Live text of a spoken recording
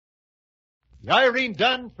The Irene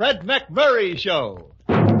Dunn, Fred McMurray Show.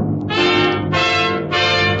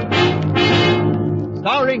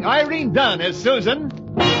 Starring Irene Dunn as Susan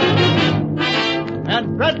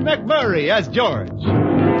and Fred McMurray as George.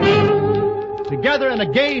 Together in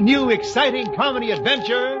a gay, new, exciting comedy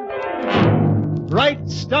adventure,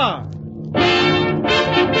 Bright Star.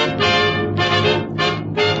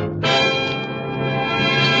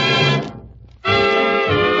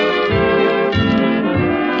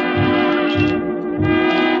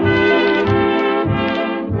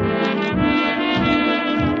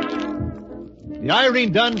 The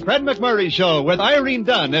Irene Dunn, Fred McMurray Show with Irene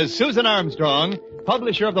Dunn as Susan Armstrong,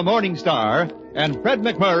 publisher of the Morning Star, and Fred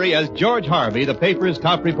McMurray as George Harvey, the paper's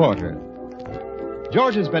top reporter.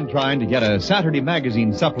 George has been trying to get a Saturday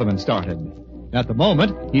magazine supplement started. At the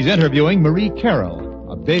moment, he's interviewing Marie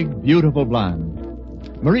Carroll, a big, beautiful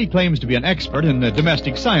blonde. Marie claims to be an expert in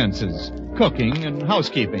domestic sciences, cooking, and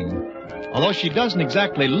housekeeping, although she doesn't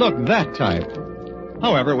exactly look that type.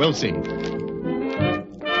 However, we'll see.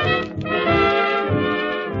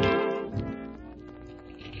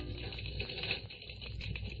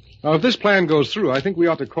 Now, if this plan goes through, I think we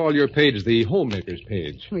ought to call your page the Homemaker's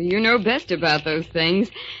page. Well, you know best about those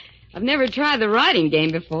things. I've never tried the writing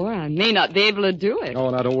game before. I may not be able to do it.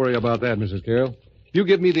 Oh, now don't worry about that, Mrs. Carroll. You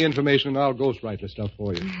give me the information and I'll ghostwrite the stuff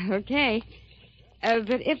for you. Okay.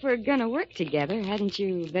 But if we're going to work together, hadn't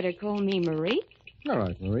you better call me Marie? All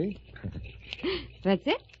right, Marie. That's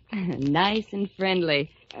it. Nice and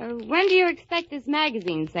friendly. When do you expect this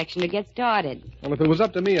magazine section to get started? Well, if it was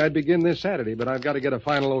up to me, I'd begin this Saturday, but I've got to get a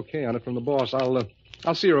final okay on it from the boss.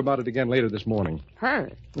 I'll see her about it again later this morning. Her?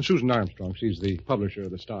 Susan Armstrong. She's the publisher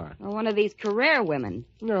of the Star. Or one of these career women?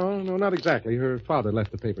 No, not exactly. Her father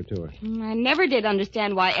left the paper to her. I never did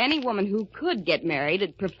understand why any woman who could get married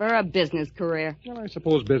would prefer a business career. Well, I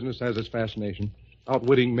suppose business has its fascination.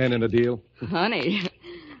 Outwitting men in a deal. Honey,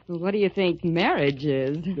 what do you think marriage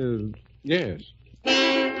is? Yes.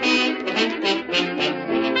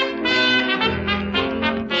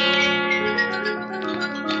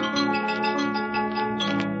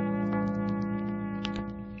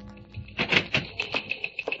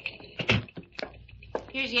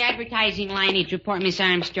 Here's the advertising lineage report, Miss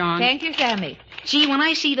Armstrong. Thank you, Sammy. Gee, when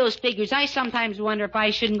I see those figures, I sometimes wonder if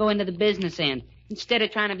I shouldn't go into the business end instead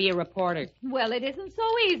of trying to be a reporter. Well, it isn't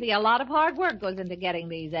so easy. A lot of hard work goes into getting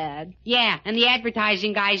these ads. Yeah, and the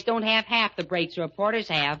advertising guys don't have half the breaks reporters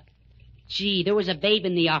have. Gee, there was a babe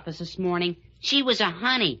in the office this morning. She was a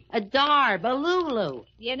honey, a darb, a Lulu.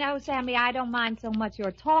 You know, Sammy, I don't mind so much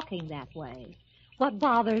your talking that way. What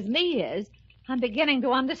bothers me is I'm beginning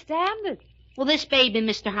to understand it. Well, this babe in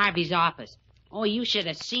Mr. Harvey's office. Oh, you should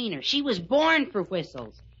have seen her. She was born for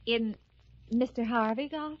whistles. In Mr.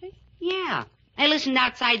 Harvey's office? Yeah. I listened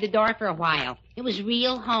outside the door for a while. It was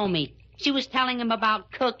real homey. She was telling him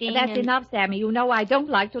about cooking. That's enough, Sammy. You know I don't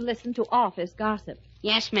like to listen to office gossip.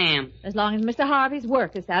 Yes, ma'am. As long as Mr. Harvey's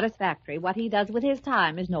work is satisfactory, what he does with his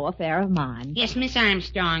time is no affair of mine. Yes, Miss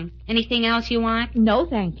Armstrong. Anything else you want? No,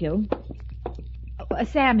 thank you.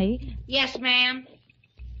 Sammy? Yes, ma'am.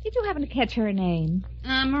 Did you happen to catch her name?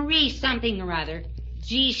 Marie something or other.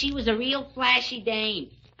 Gee, she was a real flashy dame.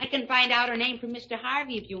 I can find out her name from Mr.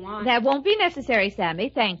 Harvey if you want. That won't be necessary, Sammy.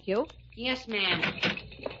 Thank you. Yes, ma'am.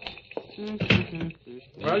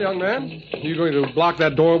 Well, young man, you going to block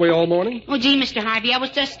that doorway all morning? Oh, gee, Mr. Harvey, I was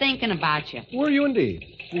just thinking about you. Were you indeed?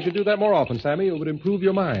 You should do that more often, Sammy. It would improve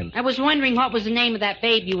your mind. I was wondering what was the name of that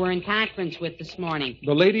babe you were in conference with this morning.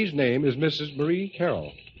 The lady's name is Mrs. Marie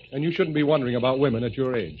Carroll. And you shouldn't be wondering about women at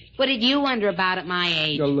your age. What did you wonder about at my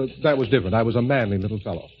age? Well, that was different. I was a manly little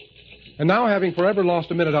fellow. And now, having forever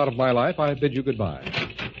lost a minute out of my life, I bid you goodbye.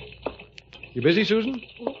 You busy, Susan?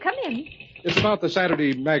 Oh, come in. It's about the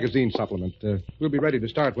Saturday magazine supplement. We'll be ready to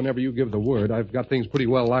start whenever you give the word. I've got things pretty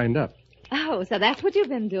well lined up. Oh, so that's what you've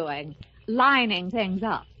been doing. Lining things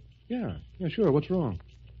up. Yeah, sure. What's wrong?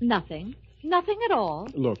 Nothing. Nothing at all.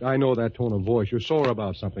 Look, I know that tone of voice. You're sore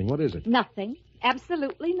about something. What is it? Nothing.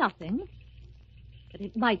 Absolutely nothing. But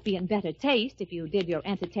it might be in better taste if you did your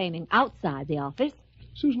entertaining outside the office.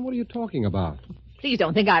 Susan, what are you talking about? Please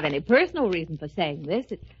don't think I've any personal reason for saying this.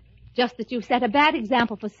 It's just that you've set a bad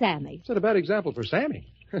example for Sammy. Set a bad example for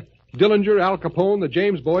Sammy? Dillinger, Al Capone, the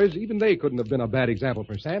James boys, even they couldn't have been a bad example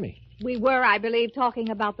for Sammy. We were, I believe, talking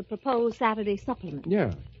about the proposed Saturday supplement.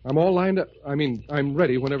 Yeah, I'm all lined up. I'm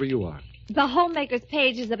ready whenever you are. The Homemaker's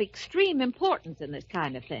page is of extreme importance in this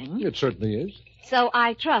kind of thing. It certainly is. So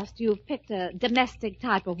I trust you've picked a domestic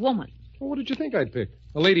type of woman. Well, what did you think I'd pick?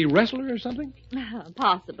 A lady wrestler or something?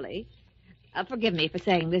 Possibly. Forgive me for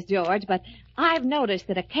saying this, George, but I've noticed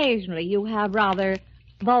that occasionally you have rather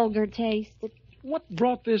vulgar taste. What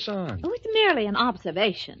brought this on? Oh, it's merely an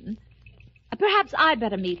observation. Perhaps I'd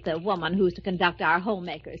better meet the woman who's to conduct our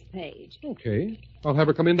Homemakers page. Okay. I'll have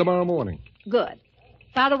her come in tomorrow morning. Good.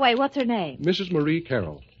 By the way, what's her name? Mrs. Marie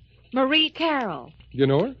Carroll. Marie Carroll. You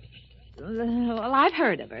know her? Well, I've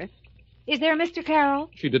heard of her. Is there a Mr. Carroll?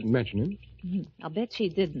 She didn't mention him. I'll bet she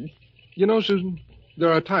didn't. You know, Susan,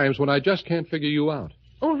 there are times when I just can't figure you out.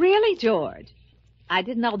 Oh, really, George? I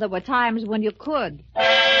didn't know there were times when you could.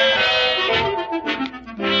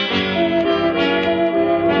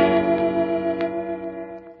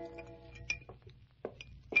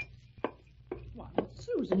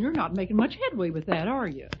 Susan, you're not making much headway with that, are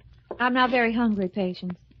you? I'm not very hungry,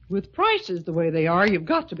 Patience. With prices the way they are, you've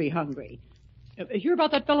got to be hungry. Hear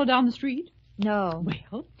about that fellow down the street? No.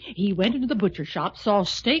 Well, he went into the butcher shop, saw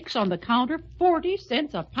steaks on the counter, 40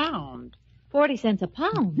 cents a pound. 40 cents a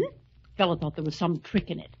pound? Mm-hmm. Fellow thought there was some trick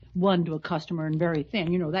in it. One to a customer and very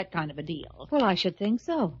thin, you know, that kind of a deal. Well, I should think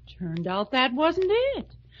so. Turned out that wasn't it.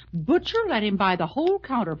 Butcher let him buy the whole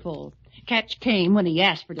counter full. Catch came when he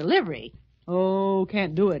asked for delivery. Oh,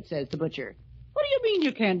 can't do it, says the butcher. What do you mean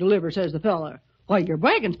you can't deliver, says the fella. Why, your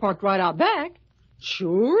wagon's parked right out back.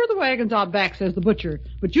 Sure, the wagon's out back, says the butcher,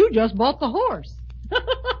 but you just bought the horse.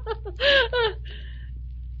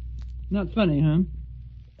 Not funny,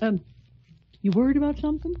 huh? You worried about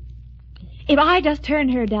something? If I just turn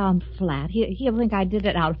her down flat, he'll think I did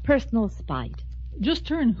it out of personal spite. Just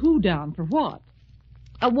turn who down for what?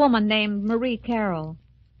 A woman named Marie Carroll.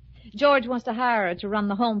 George wants to hire her to run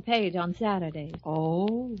the home page on Saturdays.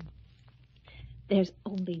 Oh. There's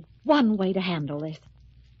only one way to handle this,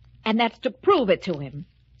 and that's to prove it to him.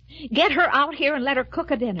 Get her out here and let her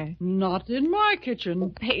cook a dinner. Not in my kitchen. Oh,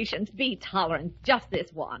 Patience, be tolerant just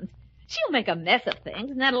this once. She'll make a mess of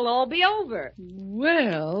things, and that'll all be over.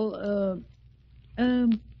 Well,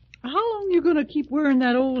 how long you gonna keep wearing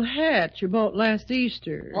that old hat you bought last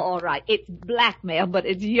Easter? All right, it's blackmail, but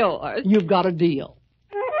it's yours. You've got a deal.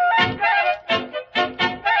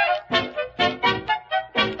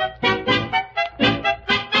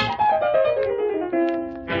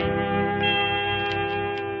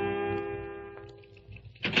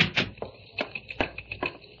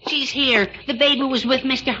 She's here. The baby was with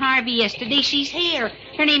Mr. Harvey yesterday. She's here.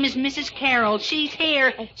 Her name is Mrs. Carroll. She's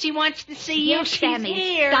here. She wants to see you. Yes, She's Sammy,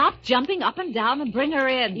 here. stop jumping up and down and bring her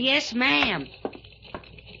in. Yes, ma'am.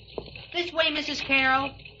 This way, Mrs.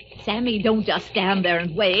 Carroll. Sammy, don't just stand there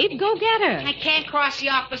and wave. Go get her. I can't cross the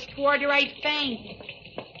office toward her. I'd faint.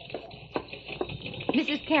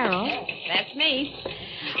 Mrs. Carroll, That's me.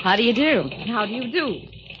 How do you do? how do you do?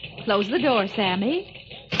 Close the door, Sammy.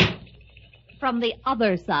 From the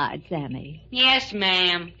other side, Sammy. Yes,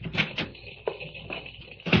 ma'am.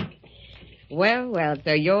 Well,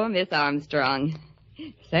 so you're Miss Armstrong.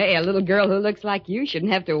 Say, a little girl who looks like you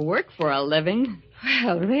shouldn't have to work for a living.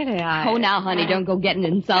 Well, really, Oh, now, honey, don't go getting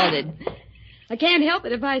insulted. I can't help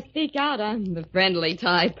it if I speak out. I'm the friendly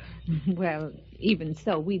type. Well, even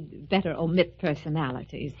so, we'd better omit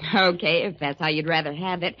personalities. Okay, if that's how you'd rather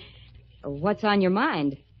have it. What's on your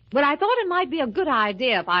mind? But I thought it might be a good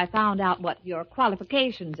idea if I found out what your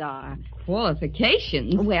qualifications are.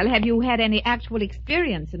 Qualifications? Well, have you had any actual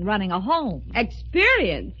experience in running a home?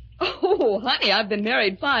 Experience? Oh, honey, I've been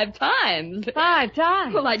married 5 times. 5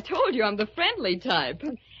 times? Well, I told you I'm the friendly type.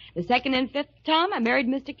 The second and fifth time, I married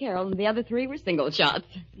Mr. Carroll, and the other 3 were single shots.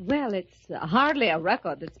 Well, it's hardly a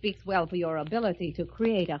record that speaks well for your ability to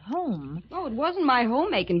create a home. Oh, it wasn't my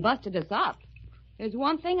homemaking busted us up. There's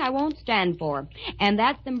one thing I won't stand for, and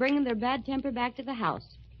that's them bringing their bad temper back to the house.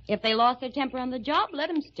 If they lost their temper on the job, let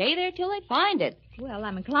them stay there till they find it. Well,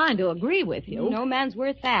 I'm inclined to agree with you. No man's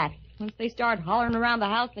worth that. Once they start hollering around the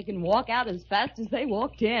house, they can walk out as fast as they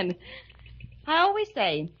walked in. I always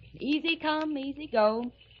say, easy come, easy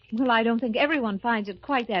go. Well, I don't think everyone finds it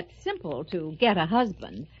quite that simple to get a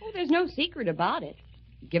husband. Oh, there's no secret about it.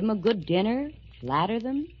 Give them a good dinner, flatter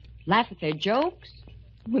them, laugh at their jokes.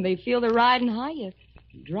 When they feel they're riding high, you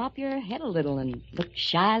drop your head a little and look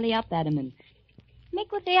shyly up at them and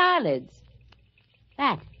make with the eyelids.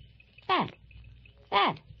 That.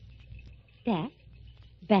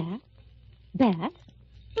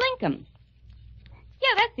 Blink 'em. Yeah,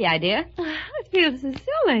 that's the idea. It feels so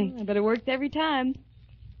silly. But it works every time.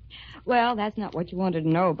 Well, that's not what you wanted to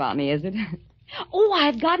know about me, is it? Oh,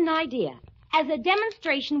 I've got an idea. As a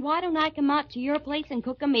demonstration, why don't I come out to your place and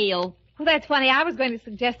cook a meal? Well, that's funny. I was going to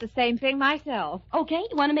suggest the same thing myself. Okay,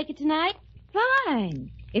 you want to make it tonight?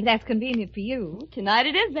 Fine. If that's convenient for you. Tonight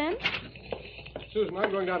it is, then. Susan,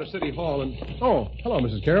 I'm going down to City Hall and... Oh, hello,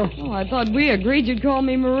 Mrs. Carroll. Oh, I thought we agreed you'd call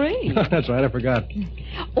me Marie. That's right, I forgot.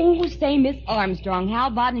 Oh, say, Miss Armstrong, how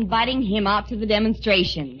about inviting him out to the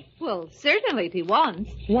demonstration? Well, certainly if he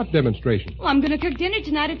wants. What demonstration? Well, I'm going to cook dinner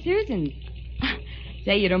tonight at Susan's.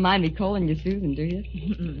 Say, you don't mind me calling you Susan, do you?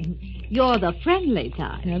 You're the friendly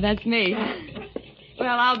type. No, that's me.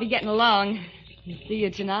 Well, I'll be getting along. See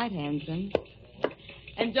you tonight, handsome.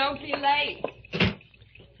 And don't be late.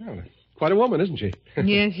 Well, quite a woman, isn't she?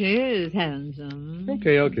 Yes, she is handsome.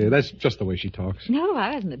 Okay. That's just the way she talks. No,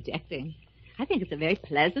 I wasn't objecting. I think it's a very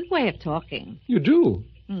pleasant way of talking. You do?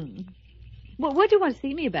 Well, what do you want to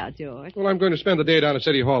see me about, George? Well, I'm going to spend the day down at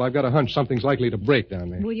City Hall. I've got a hunch something's likely to break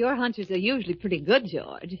down there. Well, your hunches are usually pretty good,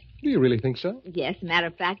 George. Do you really think so? Yes, matter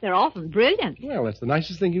of fact, they're often brilliant. Well, that's the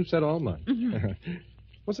nicest thing you've said all month.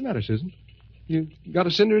 What's the matter, Susan? You got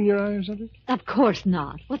a cinder in your eye or something? Of course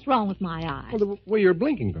not. What's wrong with my eyes? Well, the way you're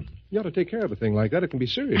blinking them. You ought to take care of a thing like that. It can be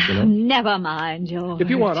serious, you know. Never mind, George.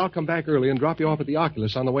 If you want, I'll come back early and drop you off at the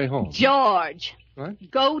Oculus on the way home. George.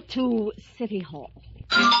 What? Go to City Hall.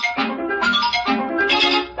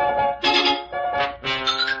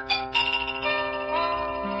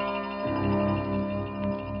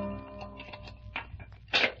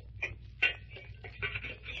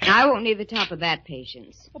 I won't need the top of that,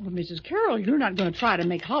 Patience. Oh, but Mrs. Carroll, you're not going to try to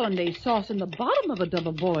make hollandaise sauce in the bottom of a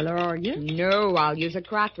double boiler, are you? No, I'll use a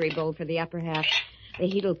crockery bowl for the upper half. The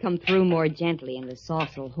heat will come through more gently and the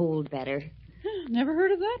sauce will hold better. Never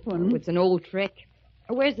heard of that one. Oh, it's an old trick.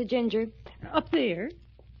 Where's the ginger? Up there.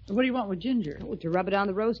 What do you want with ginger? Oh, to rub it on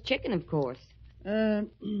the roast chicken, of course.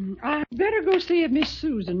 I better go see if Miss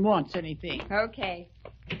Susan wants anything. Okay.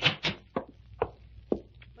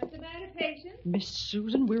 What's the matter, patient? Miss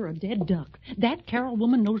Susan, we're a dead duck. That Carroll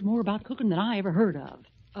woman knows more about cooking than I ever heard of.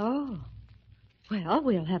 Oh. Well,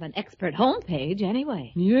 we'll have an expert homepage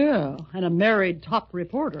anyway. Yeah, and a married top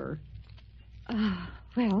reporter.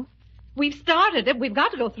 Well, we've started it. We've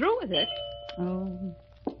got to go through with it. Oh.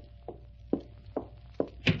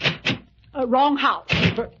 Wrong house.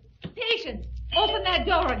 Patient, open that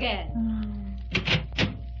door again.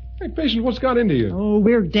 Hey, patient, what's got into you? Oh,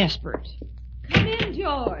 we're desperate. Come in,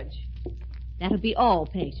 George. That'll be all,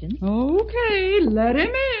 patient. Okay, let him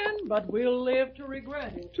in, but we'll live to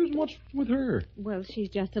regret it. Susan, what's with her? Well, she's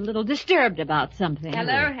just a little disturbed about something.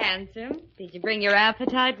 Hello, handsome. Did you bring your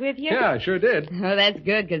appetite with you? Yeah, I sure did. Oh, that's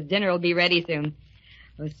good, because dinner will be ready soon.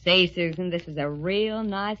 Oh, say, Susan, this is a real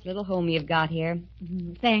nice little home you've got here.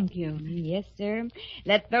 Thank you. Yes, sir.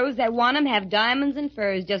 Let those that want 'em have diamonds and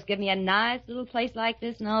furs. Just give me a nice little place like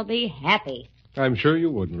this, and I'll be happy. I'm sure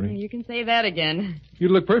you would, Marie. You can say that again.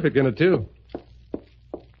 You'd look perfect in it, too.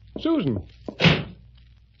 Susan.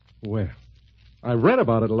 Well, I've read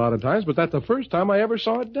about it a lot of times, but that's the first time I ever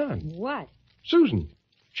saw it done. What? Susan.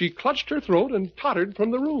 She clutched her throat and tottered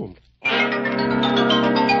from the room.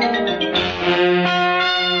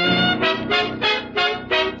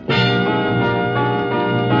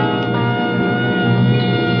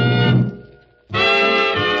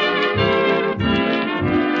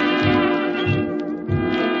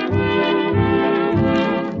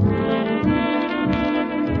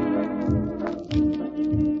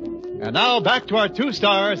 And now back to our two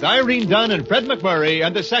stars, Irene Dunn and Fred McMurray,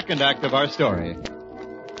 and the second act of our story.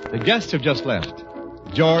 The guests have just left.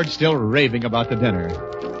 George still raving about the dinner.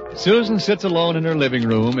 Susan sits alone in her living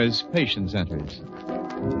room as Patience enters.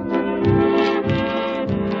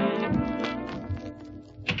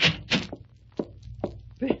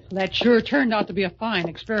 That sure turned out to be a fine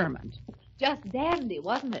experiment. Just dandy,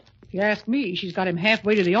 wasn't it? If you ask me, she's got him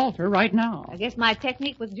halfway to the altar right now. I guess my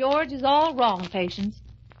technique with George is all wrong, Patience.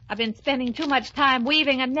 I've been spending too much time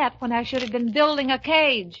weaving a net when I should have been building a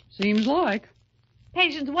cage. Seems like.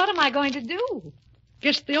 Patience, what am I going to do?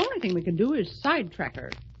 Guess the only thing we can do is sidetrack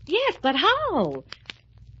her. Yes, but how?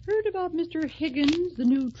 Heard about Mr. Higgins, the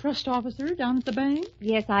new trust officer down at the bank?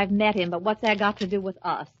 Yes, I've met him, but what's that got to do with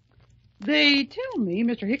us? They tell me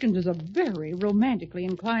Mr. Higgins is a very romantically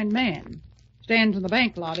inclined man. Stands in the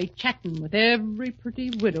bank lobby chatting with every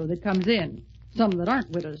pretty widow that comes in. Some that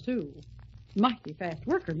aren't widows, too. Mighty fast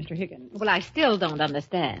worker, Mr. Higgins. Well, I still don't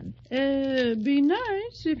understand. Be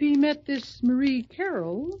nice if he met this Marie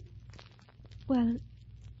Carroll. Well,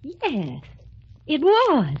 yes, it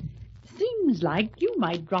would. Seems like you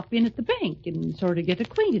might drop in at the bank and sort of get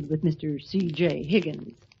acquainted with Mr. C.J.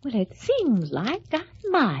 Higgins. Well, it seems like I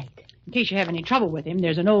might. In case you have any trouble with him,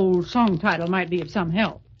 there's an old song title might be of some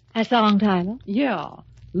help. A song title? Yeah.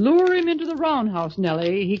 Lure him into the roundhouse,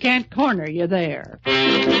 Nellie. He can't corner you there.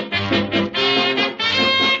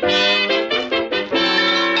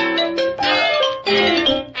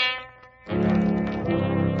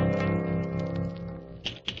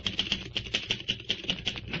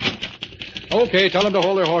 Okay, tell them to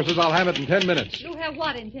hold their horses. I'll have it in 10 minutes. You'll have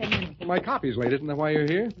what in 10 minutes? Well, my copy's late. Isn't that why you're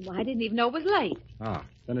here? Well, I didn't even know it was late.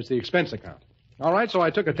 Then it's the expense account. All right, so I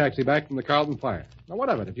took a taxi back from the Carlton Fire. Now, what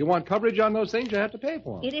of it? If you want coverage on those things, you have to pay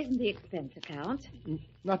for them. It isn't the expense account.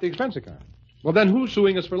 Not the expense account. Well, then who's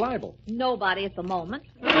suing us for libel? Nobody at the moment.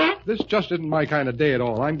 This just isn't my kind of day at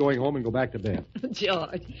all. I'm going home and go back to bed.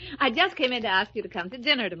 George, I just came in to ask you to come to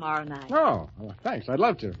dinner tomorrow night. Oh, well, thanks. I'd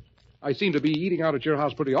love to. I seem to be eating out at your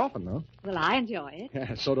house pretty often, though. Well, I enjoy it.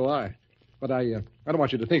 Yeah, so do I. But I don't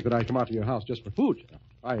want you to think that I come out to your house just for food.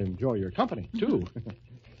 I enjoy your company, too.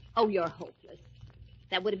 Oh, you're hopeless.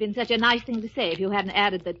 That would have been such a nice thing to say if you hadn't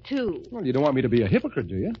added the two. Well, you don't want me to be a hypocrite,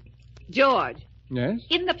 do you? George. Yes?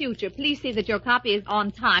 In the future, please see that your copy is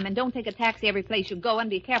on time and don't take a taxi every place you go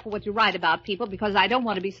and be careful what you write about people because I don't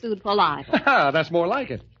want to be sued for libel. That's more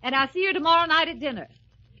like it. And I'll see you tomorrow night at dinner.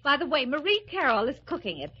 By the way, Marie Carroll is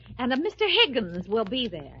cooking it, and a Mr. Higgins will be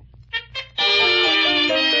there.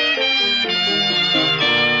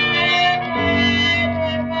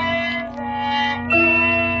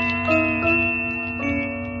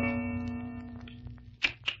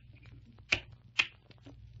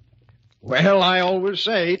 Well, I always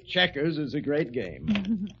say checkers is a great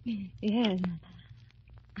game. Yes.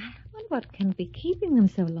 I wonder what can be keeping them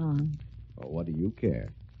so long. Well, what do you care?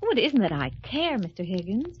 Oh, it isn't that I care, Mr.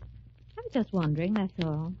 Higgins. I was just wondering, that's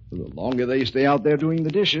all. The longer they stay out there doing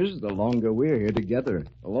the dishes, the longer we're here together,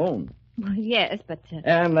 alone. Well, yes, but...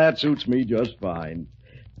 And that suits me just fine.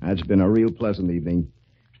 It's been a real pleasant evening.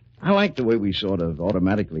 I like the way we sort of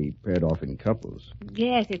automatically paired off in couples.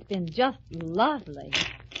 Yes, it's been just lovely.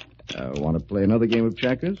 Want to play another game of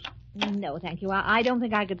checkers? No, thank you. I don't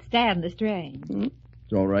think I could stand the strain.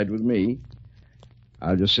 It's all right with me.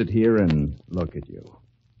 I'll just sit here and look at you.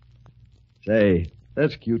 Say,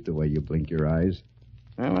 that's cute the way you blink your eyes.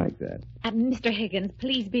 I like that. Mr. Higgins,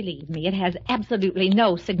 please believe me, it has absolutely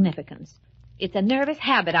no significance. It's a nervous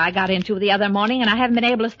habit I got into the other morning, and I haven't been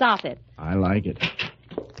able to stop it. I like it.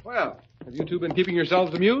 Well, have you two been keeping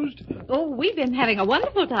yourselves amused? Oh, we've been having a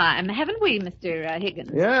wonderful time, haven't we, Mr.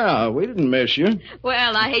 Higgins? Yeah, we didn't miss you.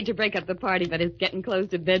 Well, I hate to break up the party, but it's getting close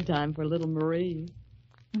to bedtime for little Marie.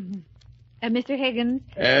 Mr. Higgins?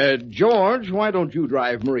 George, why don't you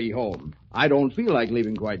drive Marie home? I don't feel like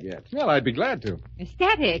leaving quite yet. Well, I'd be glad to.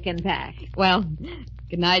 Static, in fact. Well,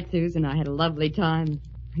 good night, Susan. I had a lovely time.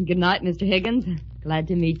 Good night, Mr. Higgins. Glad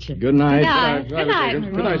to meet you. Good night. Good night.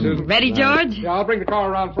 Good night, Susan. Ready, George? Yeah, I'll bring the car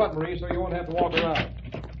around front, Marie, so you won't have to walk around.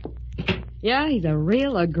 Yeah, he's a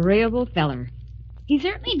real agreeable feller. He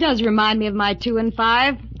certainly does remind me of my 2 and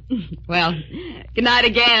 5. Well, good night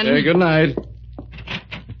again. Good night.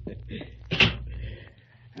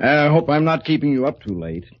 I hope I'm not keeping you up too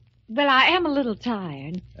late. Well, I am a little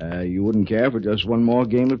tired. You wouldn't care for just one more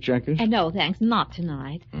game of checkers? No, thanks. Not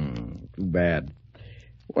tonight. Too bad.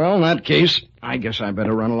 Well, in that case, I guess I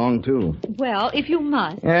better run along, too. Well, if you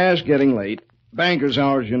must. Yeah, it's getting late. Banker's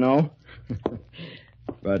hours, you know.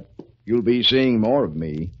 But you'll be seeing more of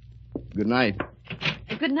me. Good night.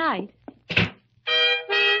 Good night.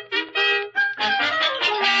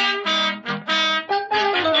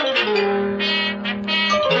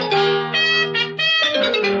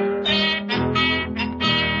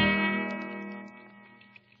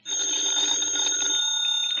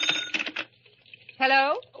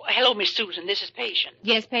 Hello? Hello, Miss Susan. This is Patience.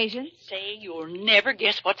 Yes, Patience? Say, you'll never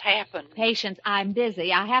guess what's happened. Patience, I'm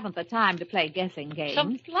busy. I haven't the time to play guessing games.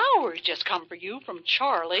 Some flowers just come for you from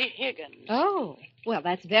Charlie Higgins. Oh, well,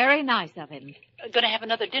 that's very nice of him. Gonna have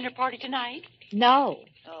another dinner party tonight? No.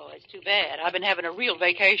 Oh, it's too bad. I've been having a real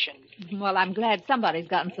vacation. Well, I'm glad somebody's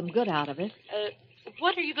gotten some good out of it.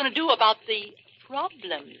 What are you gonna do about the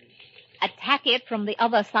problem? Attack it from the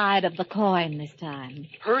other side of the coin this time.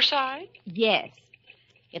 Her side? Yes.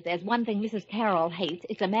 If there's one thing Mrs. Carroll hates,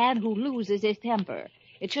 it's a man who loses his temper.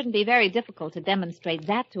 It shouldn't be very difficult to demonstrate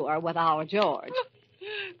that to her with our George.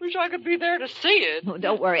 Wish I could be there to see it. Oh,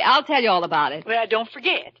 don't worry. I'll tell you all about it. Well, don't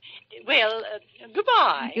forget. Well,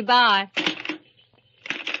 goodbye. Goodbye.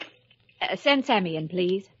 Send Sammy in,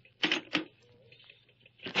 please.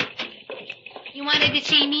 You wanted to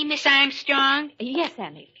see me, Miss Armstrong? Yes,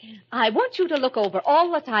 Sammy. I want you to look over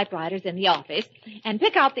all the typewriters in the office and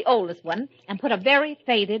pick out the oldest one and put a very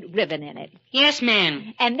faded ribbon in it. Yes,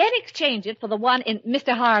 ma'am. And then exchange it for the one in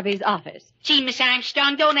Mr. Harvey's office. Gee, Miss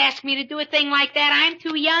Armstrong, don't ask me to do a thing like that. I'm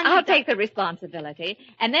too young. I'll take the responsibility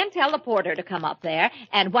and then tell the porter to come up there.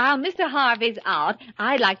 And while Mr. Harvey's out,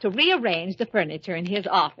 I'd like to rearrange the furniture in his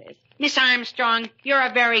office. Miss Armstrong, you're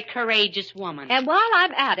a very courageous woman. And while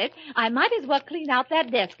I'm at it, I might as well clean out that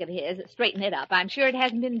desk of his, straighten it up. I'm sure it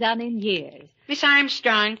hasn't been done in years. Miss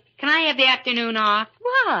Armstrong, can I have the afternoon off?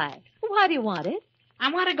 Why? Why do you want it?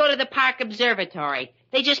 I want to go to the Park Observatory.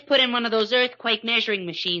 They just put in one of those earthquake measuring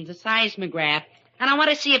machines, a seismograph. And I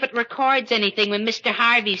want to see if it records anything when Mr.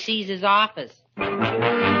 Harvey sees his office.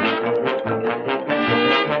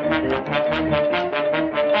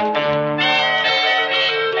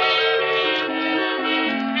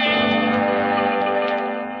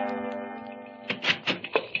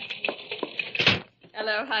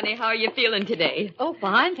 Hello, honey. How are you feeling today? Oh,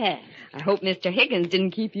 fine, thanks. I hope Mr. Higgins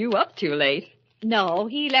didn't keep you up too late. No,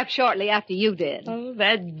 he left shortly after you did. Oh,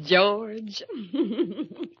 that George.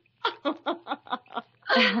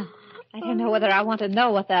 I don't know whether I want to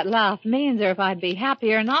know what that laugh means or if I'd be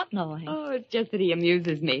happier not knowing. Oh, it's just that he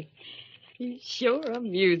amuses me. He sure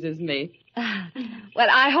amuses me. Well,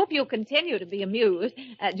 I hope you'll continue to be amused.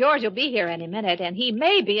 George will be here any minute, and he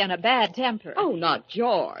may be in a bad temper. Oh, not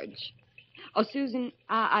George. Oh, Susan,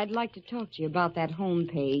 I'd like to talk to you about that home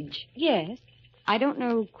page. Yes. I don't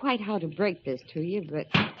know quite how to break this to you, but...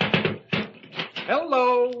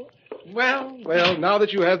 Hello. Well, now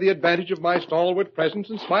that you have the advantage of my stalwart presence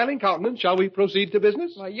and smiling countenance, shall we proceed to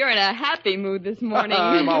business? Well, you're in a happy mood this morning.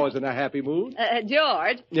 I'm always in a happy mood.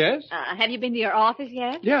 George. Yes? Have you been to your office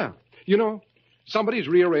yet? Yeah. You know, somebody's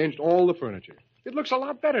rearranged all the furniture. It looks a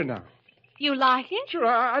lot better now. You like it? Sure,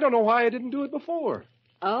 I don't know why I didn't do it before.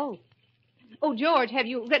 Oh. Oh, George, have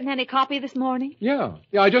you written any copy this morning? Yeah,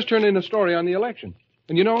 I just turned in a story on the election.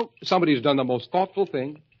 And you know, somebody's done the most thoughtful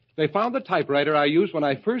thing. They found the typewriter I used when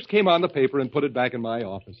I first came on the paper and put it back in my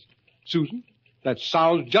office. Susan, that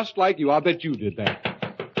sounds just like you. I'll bet you did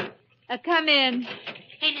that. Come in.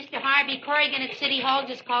 Hey, Mr. Harvey, Corrigan at City Hall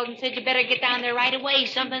just called and said you better get down there right away.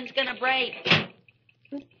 Something's going to break.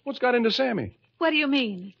 What's got into Sammy? What do you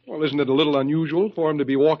mean? Well, isn't it a little unusual for him to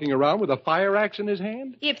be walking around with a fire axe in his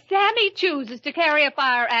hand? If Sammy chooses to carry a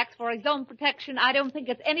fire axe for his own protection, I don't think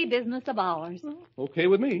it's any business of ours. Okay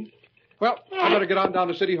with me. Well, I better get on down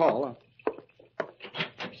to City Hall.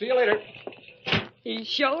 See you later. He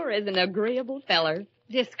sure is an agreeable feller.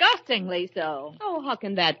 Disgustingly so. Oh, how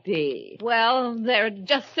can that be? Well, there are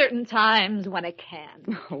just certain times when it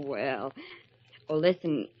can. Oh, well,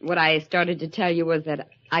 listen, what I started to tell you was that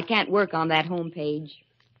I can't work on that home page.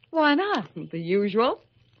 Why not? The usual.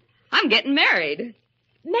 I'm getting married.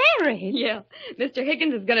 Married? Yeah. Mr.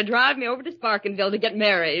 Higgins is going to drive me over to Sparkinville to get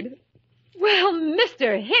married. Well,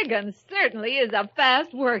 Mr. Higgins certainly is a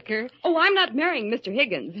fast worker. Oh, I'm not marrying Mr.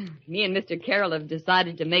 Higgins. Me and Mr. Carroll have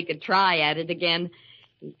decided to make a try at it again.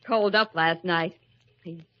 He called up last night.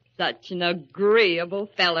 He's such an agreeable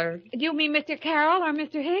feller. Do you mean Mr. Carroll or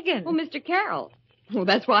Mr. Higgins? Oh, Mr. Carroll. Well,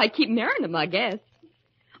 that's why I keep marrying him, I guess.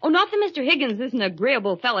 Oh, not that Mr. Higgins is an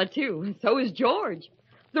agreeable fella, too. So is George.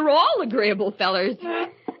 They're all agreeable fellers.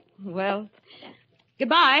 Well,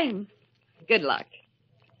 goodbye. Good luck.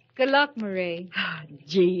 Good luck, Marie.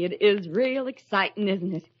 Gee, it is real exciting,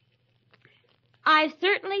 isn't it? I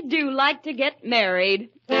certainly do like to get married.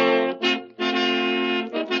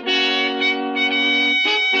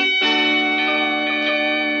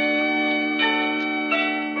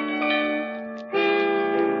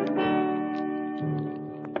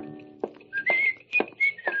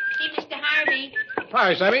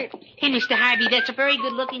 Hi, Sammy. Hey, Mr. Harvey, that's a very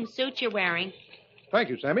good-looking suit you're wearing. Thank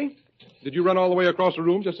you, Sammy. Did you run all the way across the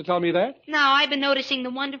room just to tell me that? No, I've been noticing the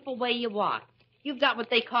wonderful way you walk. You've got what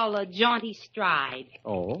they call a jaunty stride.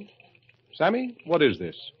 Oh. Sammy, what is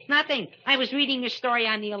this? Nothing. I was reading your story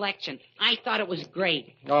on the election. I thought it was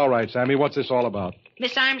great. All right, Sammy, what's this all about?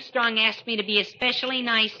 Miss Armstrong asked me to be especially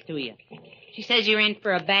nice to you. She says you're in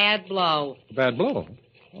for a bad blow. A bad blow?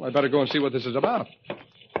 Well, I better go and see what this is about.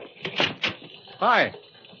 Hi.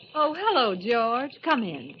 Oh, hello, George. Come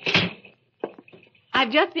in. I've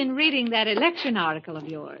just been reading that election article of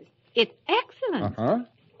yours. It's excellent. Uh-huh.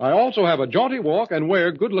 I also have a jaunty walk and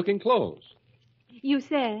wear good-looking clothes. You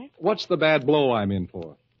said? What's the bad blow I'm in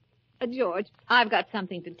for? George, I've got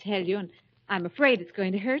something to tell you, and I'm afraid it's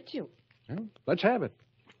going to hurt you. Well, let's have it.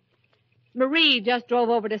 Marie just drove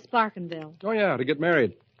over to Sparkinville. Oh, yeah, to get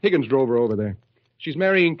married. Higgins drove her over there. She's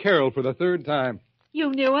marrying Carol for the third time. You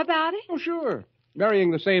knew about it? Oh, sure.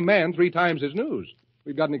 Marrying the same man 3 times his news.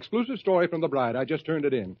 We've got an exclusive story from the bride. I just turned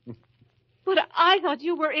it in. But I thought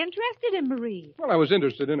you were interested in Marie. Well, I was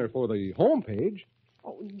interested in her for the home page.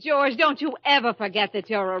 Oh, George, don't you ever forget that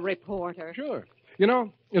you're a reporter. Sure. You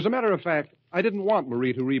know, as a matter of fact, I didn't want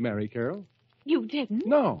Marie to remarry Carol. You didn't?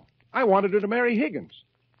 No. I wanted her to marry Higgins.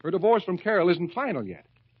 Her divorce from Carol isn't final yet.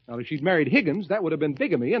 Now, if she'd married Higgins, that would have been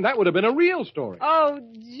bigamy, and that would have been a real story. Oh,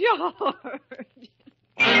 George.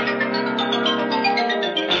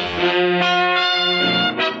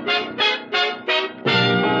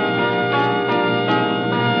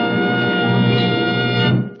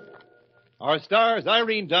 Our stars,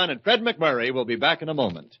 Irene Dunn and Fred McMurray, will be back in a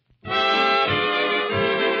moment.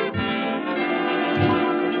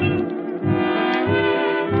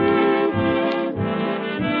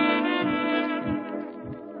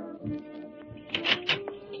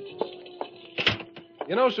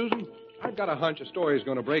 You know, Susan, I've got a hunch a story is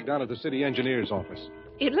going to break down at the city engineer's office.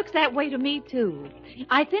 It looks that way to me, too.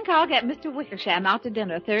 I think I'll get Mr. Wickersham out to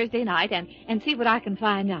dinner Thursday night and see what I can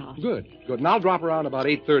find out. Good. And I'll drop around about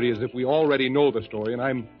 8:30 as if we already know the story, and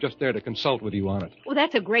I'm just there to consult with you on it. Well,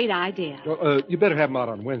 that's a great idea. You better have him out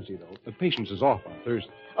on Wednesday, though. The Patience is off on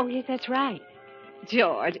Thursday. Oh, yes, that's right.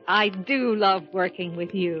 George, I do love working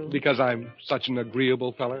with you. Because I'm such an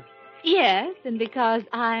agreeable feller? Yes, and because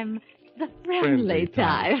I'm the friendly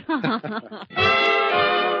type.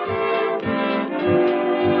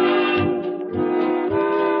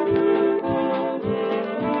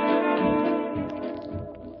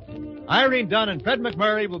 Irene Dunn and Fred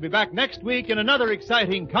McMurray will be back next week in another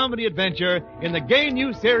exciting comedy adventure in the gay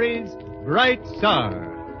new series, Bright Star.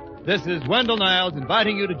 This is Wendell Niles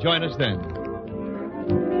inviting you to join us then.